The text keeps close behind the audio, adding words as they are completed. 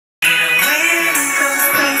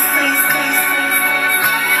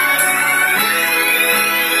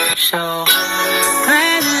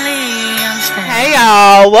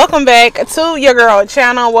y'all, welcome back to your girl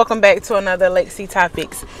channel. Welcome back to another Lexii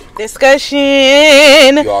Topics discussion.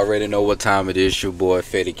 You already know what time it is. Your boy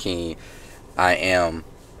Fetty King. I am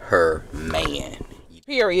her man.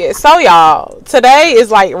 Period. So y'all, today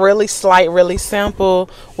is like really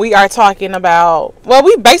simple. We are talking about, well,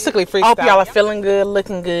 we basically freestyle. Hope y'all are feeling good,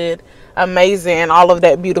 looking good, amazing, all of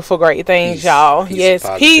that beautiful great things, y'all. Yes,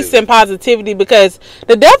 peace and positivity, because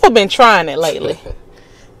the devil been trying it lately.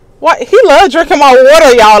 What, he loves drinking my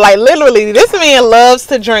water, y'all. Like, literally, this man loves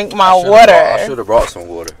to drink my water. I should have brought some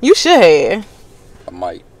water. You should have. I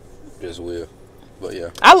might. Just will. But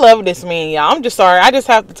yeah. I love this man, y'all. I'm just sorry. I just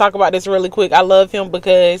have to talk about this really quick. I love him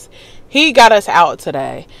because he got us out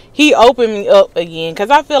today. He opened me up again.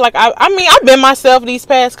 Because I feel like, I mean, I've been myself these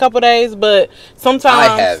past couple days. But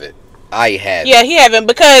sometimes. I haven't. Yeah, he haven't.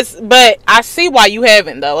 But I see why you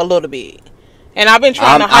haven't, though, a little bit. And I've been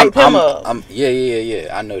trying to hype him up.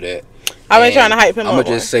 Yeah. I know that. I've been trying to hype him up. I'm going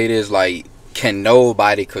to just say this, like, can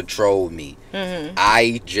nobody control me? Mm-hmm.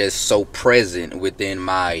 I just so present within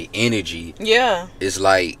my energy. Yeah. It's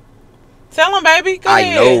like. Tell him, baby. Go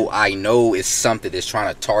ahead. I know it's something that's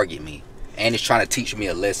trying to target me. And it's trying to teach me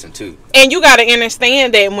a lesson, too. And you got to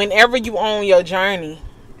understand that whenever you on your journey.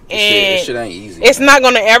 This shit ain't easy. It's not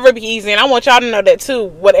gonna ever be easy, and I want y'all to know that too.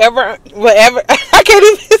 Whatever I can't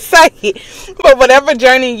even say it, but whatever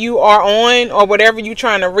journey you are on, or whatever you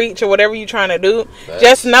trying to reach, or whatever you trying to do,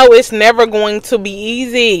 just know it's never going to be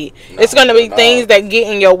easy. It's gonna be things that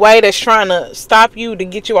get in your way, that's trying to stop you, to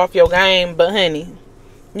get you off your game. But honey,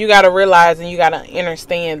 you gotta realize and you gotta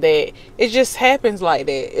understand that it just happens like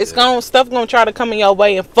that. It's stuff gonna try to come in your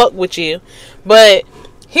way and fuck with you, but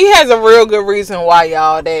he has a real good reason why,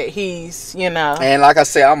 y'all, that he's, you know. And like I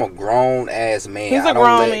said, I'm a grown ass man. He's a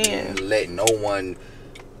grown man. Let no one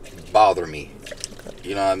bother me.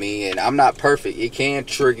 You know what I mean? And I'm not perfect. It can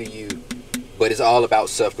trigger you, but it's all about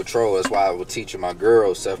self-control. That's why I was teaching my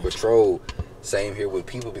girls self-control. Same here with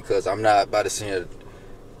people, because I'm not about to sit here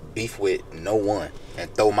beef with no one and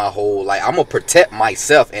throw my whole, like, I'm gonna protect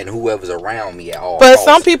myself and whoever's around me at all. But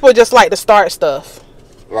some people just like to start stuff.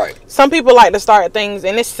 Right. Some people like to start things,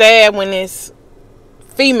 and it's sad when it's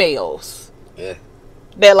females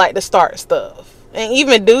that like to start stuff. And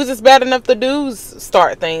even dudes, it's bad enough the dudes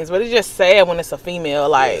start things, but it's just sad when it's a female.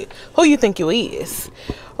 Like, who you think you is?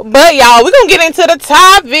 But y'all, we're gonna get into the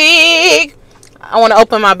topic. I want to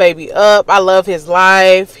open my baby up. I love his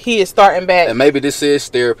life. He is starting back. And maybe this is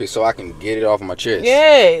therapy, so I can get it off my chest.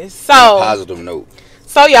 Yes. So, on a positive note.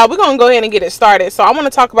 So y'all, we're gonna go ahead and get it started. So I want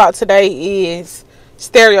to talk about today is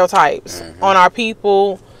stereotypes on our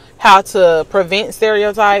people, how to prevent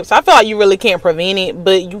stereotypes. I feel like you really can't prevent it,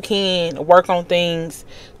 but you can work on things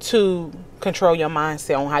to control your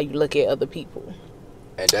mindset on how you look at other people.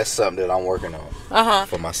 And that's something that I'm working on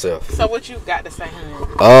for myself. So what you got to say,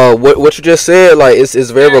 honey? What you just said, like, it's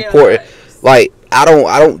very important. Like, I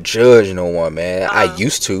don't judge no one, man. I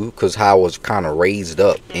used to, because how I was kind of raised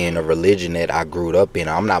up in a religion that I grew up in.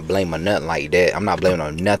 I'm not blaming nothing like that. I'm not blaming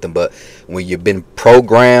on nothing. But when you've been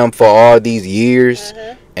programmed for all these years,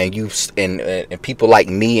 and you and people like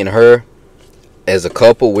me and her, as a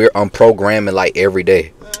couple, we're unprogramming like every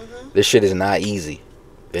day. This shit is not easy.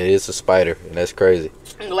 It is a spider, and that's crazy.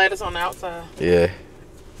 I'm glad it's on the outside. Yeah.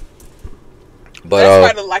 But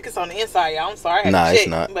that's spider like it's on the inside, y'all. I'm sorry. It's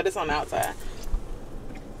not. But it's on the outside.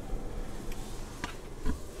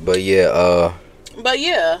 But yeah,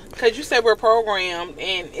 because you said we're programmed,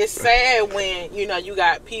 and it's sad when, you know, you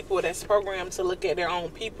got people that's programmed to look at their own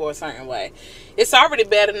people a certain way. It's already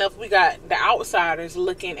bad enough we got the outsiders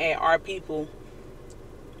looking at our people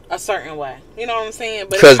a certain way. You know what I'm saying?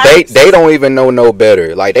 Because they don't even know no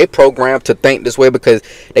better. Like, they programmed to think this way because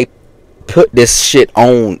they put this shit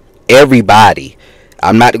on everybody.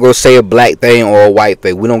 I'm not going to say a black thing or a white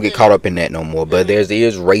thing. We don't get caught up in that no more. But there is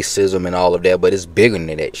racism and all of that. But it's bigger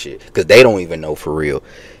than that shit, because they don't even know for real.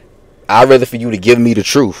 I'd rather for you to give me the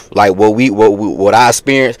truth. Like, what I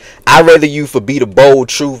experienced. I'd rather you for be the bold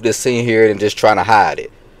truth that's sitting here than just trying to hide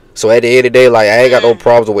it. So at the end of the day, like, I ain't got no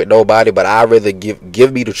problems with nobody. But I'd rather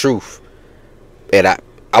give me the truth. And I'm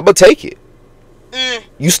going to take it.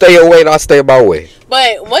 You stay your way and I stay my way.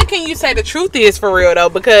 But what can you say the truth is for real, though?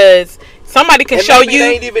 Because somebody can show you.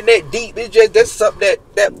 It ain't even that deep. It's just that's something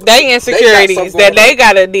that they insecurities that they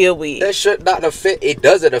gotta deal with. That should not affect. It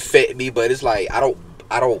doesn't affect me, but it's like I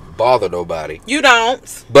don't bother nobody. You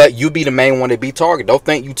don't. But you be the main one to be targeted. Don't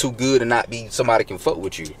think you too good and not be somebody can fuck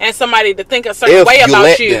with you. And somebody to think a certain way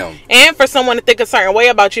about you. And for someone to think a certain way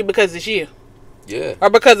about you because it's you. Yeah. Or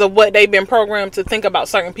because of what they've been programmed to think about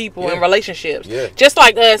certain people in relationships. Yeah. Just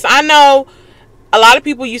like us. I know a lot of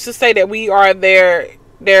people used to say that we are their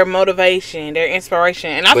their motivation, their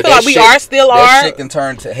inspiration. And I But feel like we are still that shit can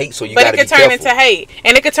turn to hate, so you gotta be careful. But it can turn into hate.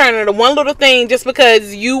 And it can turn into one little thing just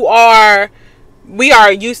because we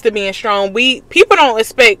are used to being strong. People don't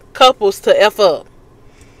expect couples to F up.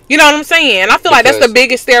 You know what I'm saying? And I feel like that's the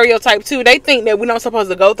biggest stereotype too. They think that we're not supposed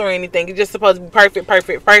to go through anything. It's just supposed to be perfect.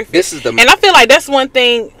 And I feel like that's one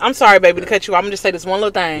thing. I'm sorry, baby, to cut you off. I'm gonna just say this one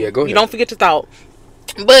little thing. Yeah, go ahead. You don't forget your thought.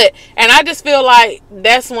 And I just feel like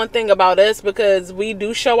that's one thing about us, because we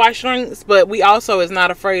do show our strengths, but we also is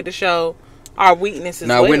not afraid to show our weaknesses.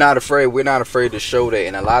 No, we're not afraid. We're not afraid to show that.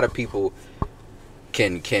 And a lot of people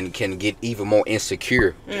can get even more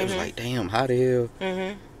insecure. It's like, damn, how the hell?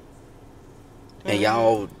 And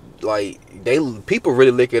y'all, like, people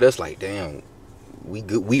really look at us like, damn, we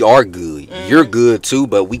good. We are good. You're good too,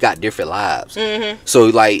 but we got different lives. So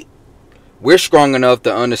like, we're strong enough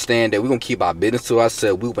to understand that we're gonna keep our business to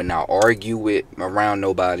ourselves. We will not argue around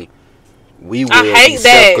nobody. We will be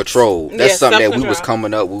self-control. That's something that we was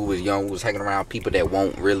coming up. We was young. We was hanging around people that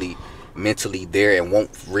won't really mentally there and won't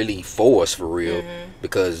really for us for real,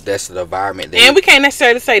 because that's the environment. And we can't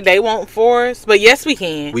necessarily say they won't for us, but yes, we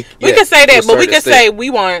can. We can say that, but we can say we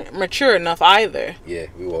weren't mature enough either. Yeah,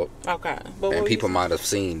 we won't. Okay, and people might have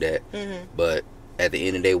seen that, but at the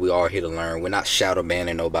end of the day, we are here to learn. We're not shadow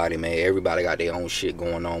banning nobody, man. Everybody got their own shit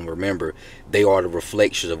going on. Remember, they are the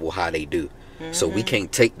reflections of how they do. So we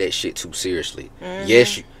can't take that shit too seriously.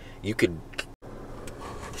 Yes, you could.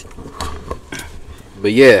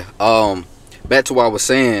 But yeah, back to what I was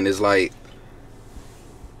saying is like,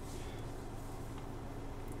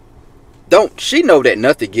 she know that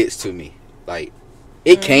nothing gets to me. Like,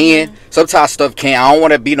 it can. Sometimes stuff can. I don't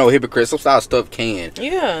want to be no hypocrite. Sometimes stuff can.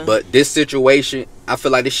 Yeah. But this situation, I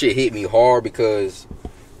feel like this shit hit me hard because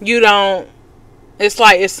it's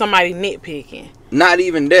like it's somebody nitpicking. Not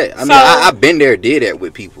even that. I mean, I've been there, did that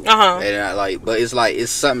with people. And but it's like,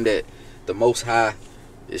 it's something that the Most High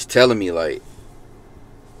is telling me, like,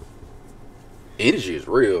 energy is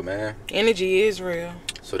real, man. Energy is real.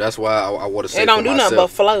 So that's why I want to say, it don't do nothing but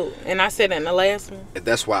float. And I said that in the last one.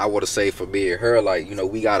 That's why I want to say, for me and her, like, you know,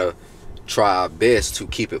 we gotta try our best to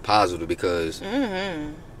keep it positive, because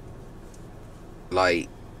like,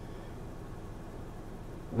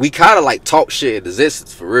 we kind of like talk shit in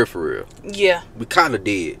existence, for real. Yeah, we kind of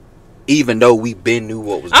did, even though we been knew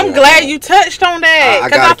what was going on. I'm glad you touched on that,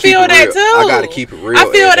 because I feel that too. I gotta keep it real. I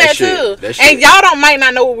feel that too. And y'all might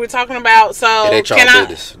not know what we're talking about, so it ain't y'all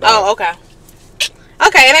business. Oh, okay.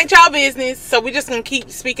 Okay, it ain't y'all business, so we're just gonna keep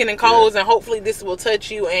speaking in codes, and hopefully this will touch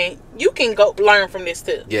you, and you can go learn from this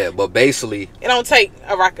too. Yeah, but basically, it don't take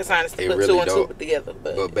a rocket scientist to put really 2 and 2 together.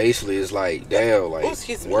 But basically, it's like, damn, like,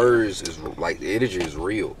 words is like, the energy is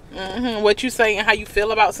real. What you say and how you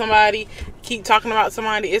feel about somebody, keep talking about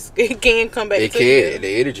somebody, it can come back. It can. You.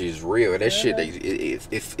 The energy is real, and that shit,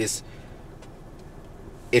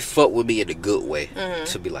 it fucked with me in a good way,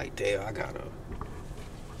 to be like, damn, I gotta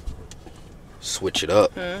switch it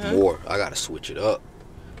up more. I gotta switch it up.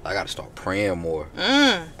 I gotta start praying more.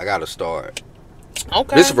 I gotta start.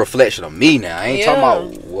 Okay. This is a reflection of me now. I ain't talking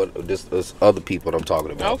about what this other people I'm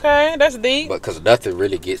talking about. Okay, that's deep. But because nothing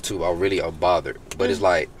really gets to, I'm bothered. But it's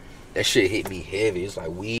like, that shit hit me heavy. It's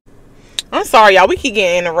like, I'm sorry, y'all. We keep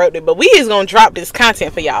getting interrupted, but we is gonna drop this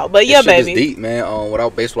content for y'all. But yeah, baby. It's deep, man. What I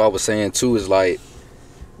was saying too is like,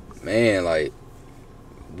 man, like,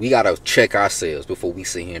 we gotta check ourselves before we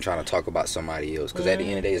sit here and try to talk about somebody else, because at the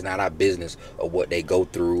end of the day, it's not our business of what they go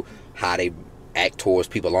through, how they act towards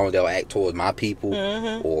people. As long as they'll act towards my people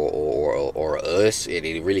or us, and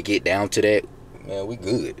it really get down to that, man, we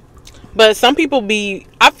good. But some people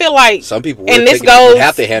I feel like some people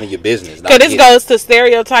have to handle your business, because this goes to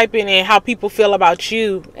stereotyping and how people feel about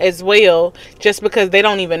you as well. Just because they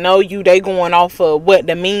don't even know you, they going off of what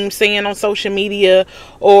the meme's saying on social media,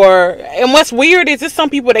 and what's weird is there's some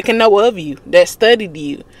people that can know of you, that studied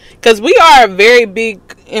you, because we are very big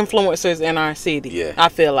influencers in our city. Yeah, I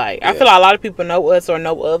feel like a lot of people know us or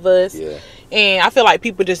know of us. Yeah. And I feel like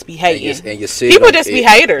people just be hating. And your city people just be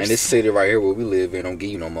haters. And this city right here where we live in don't give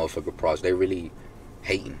you no motherfucking props. They really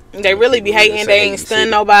hating. They really be hating. They ain't stun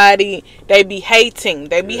nobody. They be hating.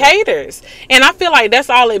 They be haters. And I feel like that's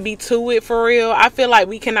all it be to it, for real. I feel like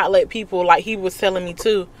we cannot let people, like he was telling me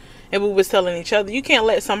too, and we was telling each other, you can't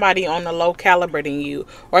let somebody on a low caliber than you,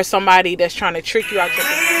 or somebody that's trying to trick you out your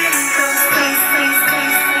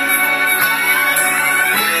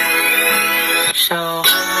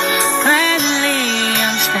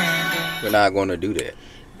We're not going to do that.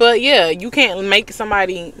 But yeah, you can't let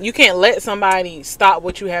somebody stop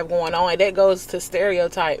what you have going on. And that goes to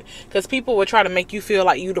stereotype, because people will try to make you feel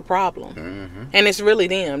like you the problem. And it's really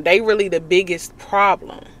them. They really the biggest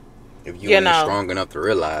problem. If you ain't strong enough to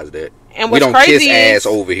realize that. And we don't kiss ass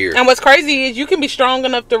over here. And what's crazy is you can be strong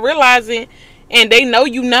enough to realize it, and they know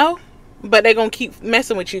you know, but they gonna keep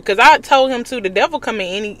messing with you. Because I told him too, the devil come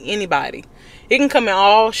in anybody. It can come in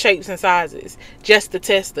all shapes and sizes just to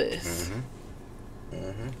test us.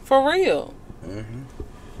 For real.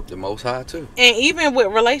 The Most High too. And even with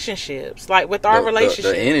relationships, like with our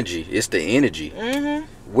relationship, the energy. It's the energy.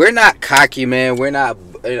 We're not cocky, man. We're not.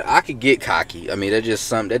 I could get cocky. I mean, that's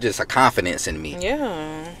just a confidence in me.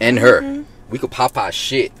 Yeah. And her. We could pop our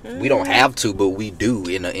shit. We don't have to, but we do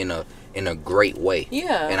in a great way.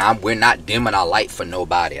 Yeah. And we're not dimming our light for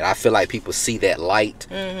nobody. And I feel like people see that light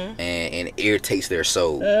and it irritates their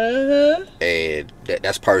soul. And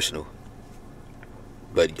that's personal.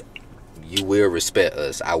 But you will respect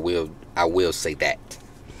us. I will say that.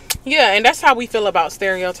 Yeah, and that's how we feel about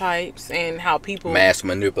stereotypes and how people mass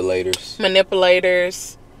manipulators.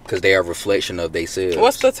 Because they are a reflection of themselves.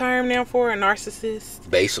 What's the term now for a narcissist?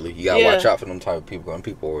 Basically, you gotta watch out for them type of people. And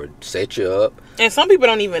people will set you up. And some people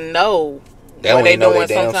don't even know. They don't even know their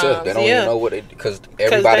damn self. They don't even know what because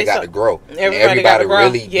everybody got to grow. Everybody got to grow.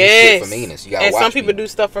 Really do shit for meanness. You gotta and watch some people do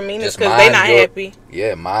stuff for meanness because they not happy.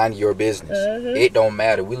 Yeah, mind your business. It don't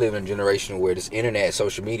matter. We live in a generation where this internet,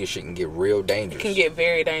 social media shit can get real dangerous. It can get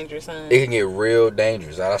very dangerous. It can get real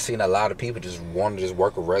dangerous. I've seen a lot of people just want to just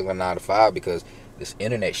work a regular 9 to 5 because this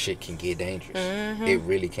internet shit can get dangerous. It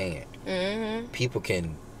really can. People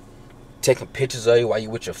can taking pictures of you while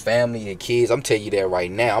you with your family and kids. I'm telling you that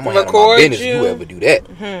right now. I'm gonna handle my business if you ever do that.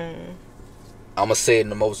 I'm gonna say it in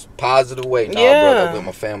the most positive way. Nah, brother, I'm with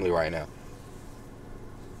my family right now.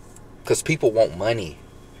 Cause people want money.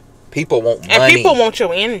 People want money. And people want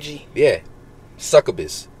your energy. Yeah.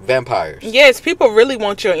 Succubus. Vampires. Yes, people really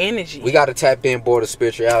want your energy. We gotta tap in more to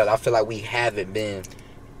spirituality. I feel like we haven't been.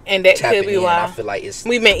 And that could be why. I feel like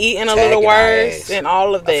we've been eating a little worse and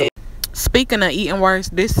all of that. Speaking of eating worse,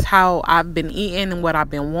 this is how I've been eating and what I've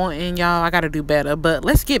been wanting, y'all. I gotta do better. But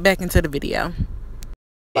let's get back into the video.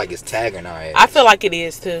 Like it's tagging our ass. I feel like it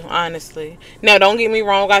is too, honestly. Now, don't get me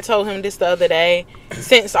wrong. I told him this the other day.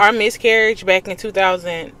 Since our miscarriage back in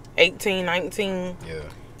 2018, 19,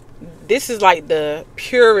 this is like the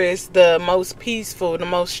purest, the most peaceful, the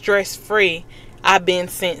most stress-free I've been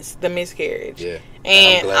since the miscarriage. Yeah.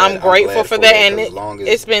 And I'm grateful for that. And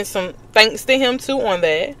it's been some thanks to him too on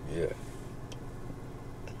that. Yeah.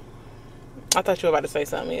 I thought you were about to say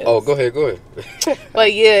something else. Oh, go ahead.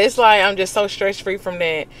 But yeah, it's like I'm just so stress free from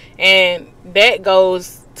that. And that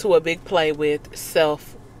goes to a big play with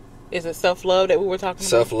is it self-love that we were talking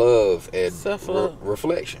about? Self-love and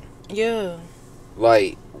reflection. Yeah.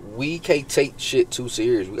 Like, we can't take shit too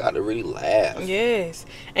serious. We got to really laugh. Yes.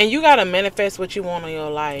 And you got to manifest what you want in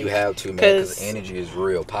your life. You have to, man, because energy is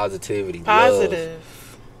real. Positivity, positive.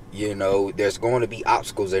 Love. You know, there's going to be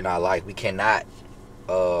obstacles in our life. We cannot,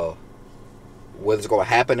 whether it's going to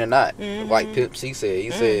happen or not. Like Pimp C said.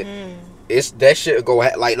 He said, it's that shit go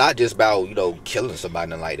like not just about, you know, killing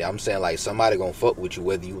somebody like that. I'm saying like somebody going to fuck with you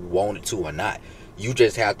whether you want it to or not. You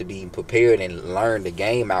just have to be prepared and learn the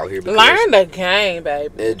game out here. Learn the game,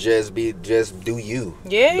 baby. It just do you.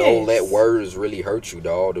 Yes. Don't let words really hurt you,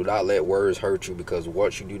 dog. Do not let words hurt you, because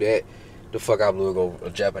once you do that, the fuck I'm going to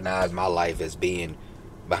jeopardize my life as being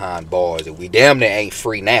behind bars. And we damn near ain't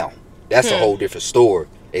free now. That's a whole different story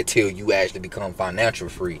until you actually become financial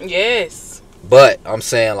free. Yes. But I'm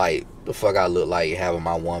saying, like, the fuck I look like having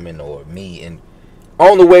my woman or me, and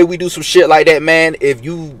on the way we do some shit like that, man. If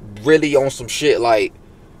you really on some shit like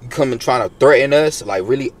you coming trying to threaten us, like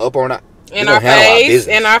really up on our in our face,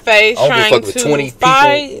 trying to 20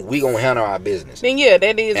 fight people, we gonna handle our business. Then yeah,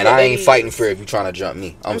 that is. And I ain't fighting for if you trying to jump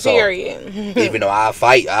me. I'm sorry. Even though I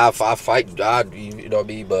fight, you know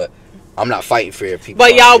me, but I'm not fighting for if people.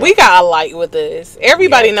 But y'all, we got a light with this.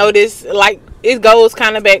 Everybody know this. Like, it goes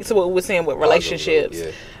kind of back to what we were saying with relationships.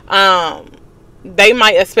 They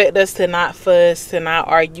might expect us to not fuss, to not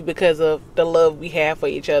argue because of the love we have for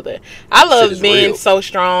each other. I love being so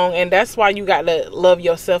strong, and that's why you got to love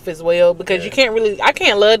yourself as well, because you can't really, I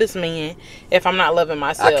can't love this man if I'm not loving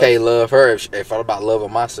myself. I can't love her if I'm about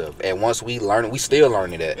loving myself. And once we learn it, we still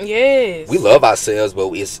learning that. Yes. We love ourselves,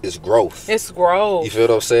 but it's growth. It's growth. You feel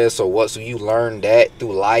what I'm saying? So once you learn that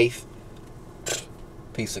through life,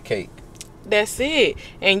 piece of cake. That's it.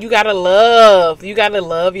 And you gotta love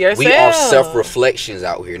yourself. We are self-reflections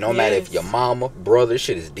out here. No matter if your mama, brother, this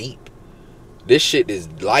shit is deep. This shit is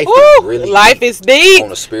life. Is really life deep is deep,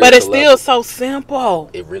 on a spiritual but it's still level. so simple.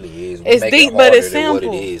 It really is. It's deep, but it's simple.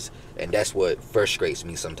 What it is, and that's what frustrates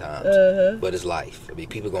me sometimes. But it's life. I mean,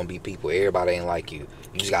 people gonna be people. Everybody ain't like you.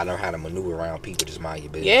 You just gotta learn how to maneuver around people. Just mind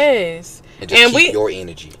your business. Yes. And just keep your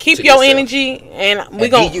energy. Keep your energy, and we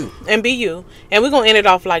gonna be you. And we're gonna end it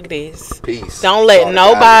off like this. Peace. Don't let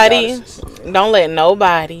nobody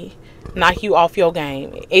knock you off your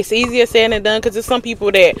game. It's easier said than done, because there's some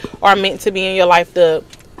people that are meant to be in your life to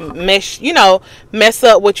mess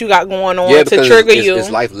up what you got going on, to trigger you. It's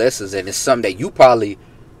life lessons, and it's something that you probably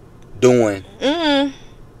doing. Bro,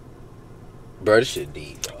 this shit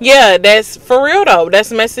deep. Yeah, that's for real though. That's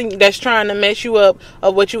trying to mess you up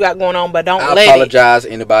of what you got going on, but don't let it. I apologize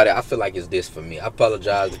to anybody. I feel like it's this for me. I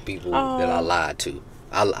apologize to people that I lied to.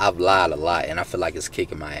 I've lied a lot, and I feel like it's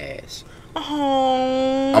kicking my ass.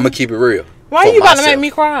 I'm gonna keep it real. Why are you about to make me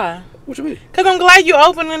cry? What you mean? Because I'm glad you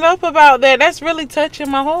opening up about that. That's really touching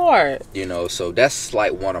my heart. You know, so that's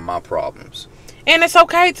like one of my problems. And it's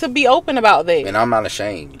okay to be open about that. And I'm not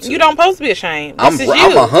ashamed. You don't supposed to be ashamed. I'm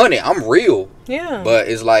 100. I'm real. Yeah. But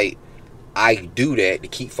it's like, I do that to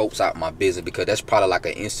keep folks out of my business, because that's probably like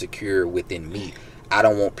an insecure within me. I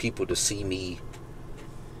don't want people to see me,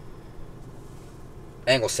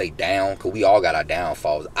 I ain't gonna say down, because we all got our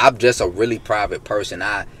downfalls. I'm just a really private person.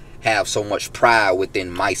 I have so much pride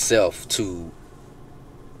within myself to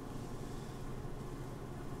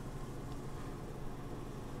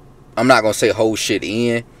I'm not gonna say hold shit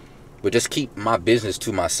in, but just keep my business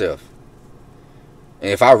to myself. And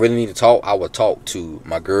if I really need to talk, I would talk to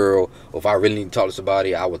my girl. Or if I really need to talk to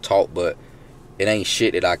somebody, I would talk. But it ain't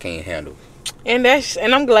shit that I can't handle. And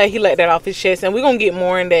I'm glad he let that off his chest. And we're gonna get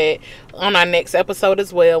more in that on our next episode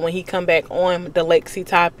as well, when he come back on the Lexii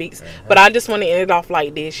topics. But I just want to end it off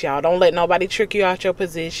like this, y'all. Don't let nobody trick you out your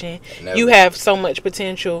position. Never. You have so much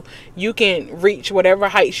potential. You can reach whatever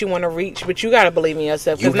heights you want to reach, but you gotta believe in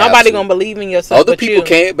yourself, because nobody gonna believe in yourself. Other people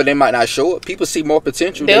can, but they might not show it. People see more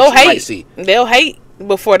potential. They'll than you might see. They'll hate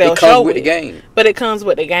before they'll show it. It comes with the game. But it comes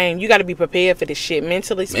with the game. You got to be prepared for this shit,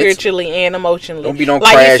 mentally, spiritually, and emotionally. Don't be no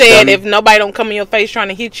like crash you said, dummy. If nobody don't come in your face trying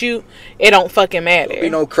to hit you, it don't fucking matter. Don't be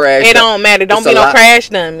no crash. It don't matter. Don't be no crash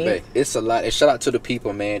dummy. Man, it's a lot. And shout out to the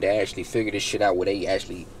people, man, that actually figure this shit out, where they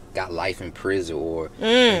actually got life in prison or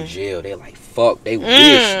in jail. They're like, fuck. They wish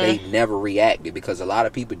they never reacted, because a lot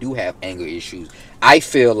of people do have anger issues. I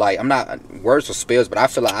feel like, I'm not words or spells, but I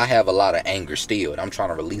feel like I have a lot of anger still, and I'm trying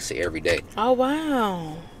to release it every day. Oh,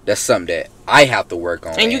 wow. That's something that I have to work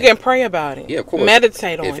on. And you can pray about it. Yeah, of course.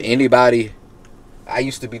 Meditate on it. If anybody, I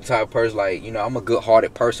used to be the type of person, like, you know, I'm a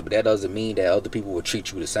good-hearted person, but that doesn't mean that other people will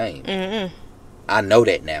treat you the same. I know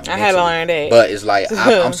that now. I had to learn that. But it's like,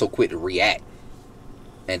 I'm so quick to react.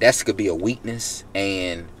 And that could be a weakness.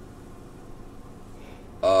 And,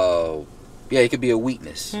 yeah, it could be a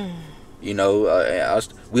weakness. You know,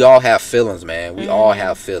 we all have feelings, man. We all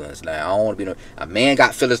have feelings. Now, I don't want to be a man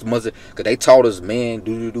got feelings, because they taught us men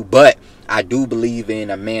do. But I do believe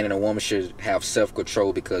in a man and a woman should have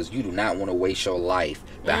self-control, because you do not want to waste your life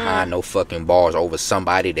behind no fucking bars over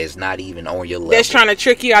somebody that's not even on your level. That's trying to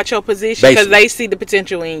trick you out your position, because they see the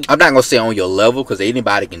potential in you. I'm not going to say on your level, because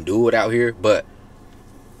anybody can do it out here, but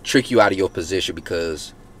trick you out of your position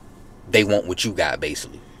because they want what you got,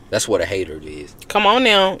 basically. That's what a hater is. Come on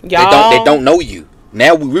now, y'all. They don't know you.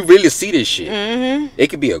 Now we really see this shit. It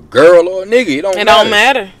could be a girl or a nigga. It don't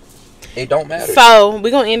matter. It don't matter. So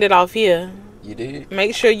we're gonna end it off here. You did.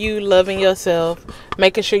 Make sure you loving yourself.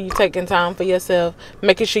 Making sure you taking time for yourself.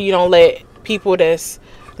 Making sure you don't let people that's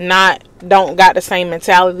don't got the same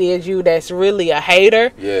mentality as you, that's really a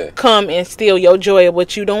hater, come and steal your joy of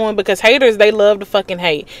what you doing. Because haters, they love to fucking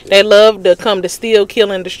hate. They love to come to steal,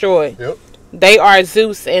 kill, and destroy. They are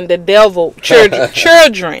Zeus and the devil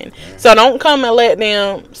children. So don't come and let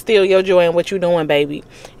them steal your joy and what you doing, baby.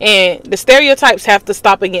 And the stereotypes have to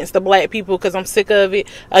stop against the black people, because I'm sick of it.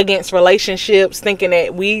 Against relationships, thinking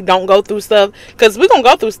that we don't go through stuff, because we gonna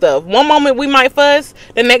go through stuff. One moment we might fuss,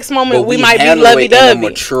 the next moment we might be lovey-dovey. In a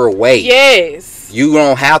mature way. Yes. You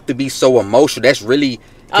don't have to be so emotional. That's really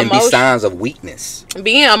can be signs of weakness.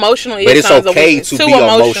 Being emotional is but it's signs okay of to be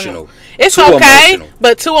emotional. It's okay,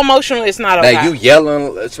 but too emotional is not okay. Now you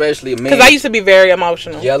yelling, especially a man. Because I used to be very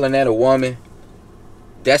emotional. Yelling at a woman,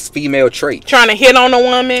 that's female trait. Trying to hit on a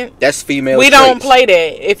woman, that's female We don't play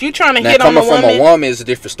that. If you trying to hit on a woman. Coming from a woman is a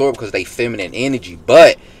different story, because they feminine energy.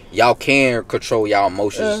 But y'all can control y'all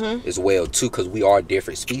emotions as well, too, because we are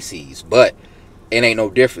different species. But it ain't no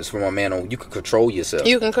difference from a man on. You can control yourself.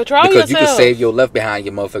 You can control yourself. Because you can save your left behind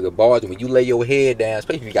your motherfucking bars. And when you lay your head down,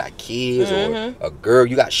 especially if you got kids or a girl,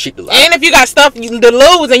 you got shit to lose. And if you got stuff to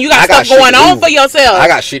lose and you got stuff going on for yourself. I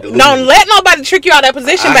got shit to lose. Don't let nobody trick you out of that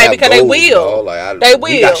position, baby, because they will. They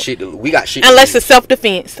will. We got shit to Unless it's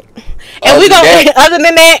self-defense. And we gonna, other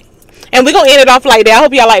than that, And we're gonna end it off like that. I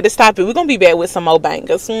hope y'all like this topic. We're gonna be back with some more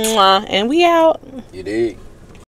bangers. Mwah. And we out. You dig?